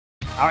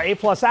Our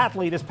A-plus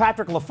athlete is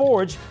Patrick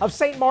LaForge of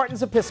St.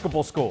 Martin's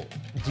Episcopal School.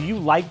 Do you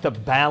like the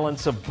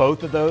balance of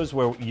both of those,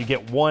 where you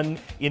get one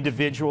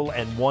individual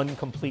and one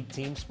complete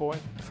team sport?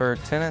 For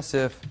tennis,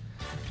 if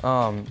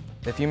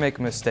you make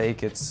a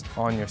mistake, it's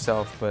on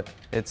yourself, but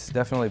it's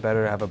definitely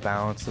better to have a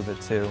balance of the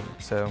two,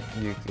 so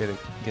you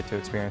get to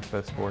experience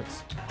both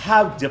sports.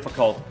 How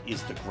difficult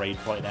is the grade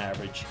point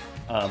average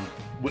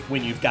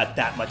when you've got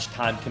that much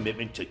time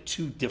commitment to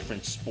two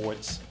different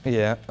sports?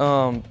 Yeah,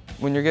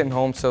 when you're getting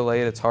home so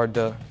late, it's hard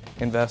to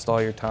invest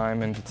all your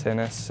time into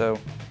tennis, so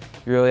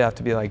you really have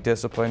to be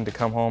disciplined to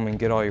come home and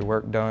get all your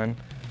work done.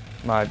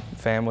 My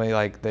family,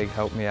 they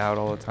help me out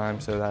all the time,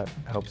 so that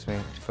helps me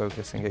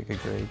focus and get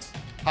good grades.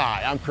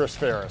 Hi, I'm Chris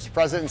Ferris,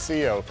 President and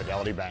CEO of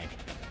Fidelity Bank.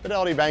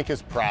 Fidelity Bank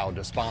is proud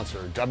to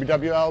sponsor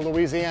WWL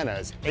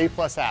Louisiana's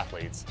A-plus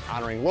athletes,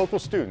 honoring local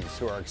students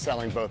who are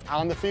excelling both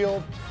on the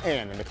field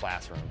and in the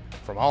classroom.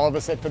 From all of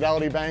us at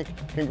Fidelity Bank,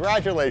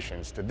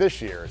 congratulations to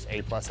this year's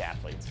A-plus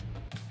athletes.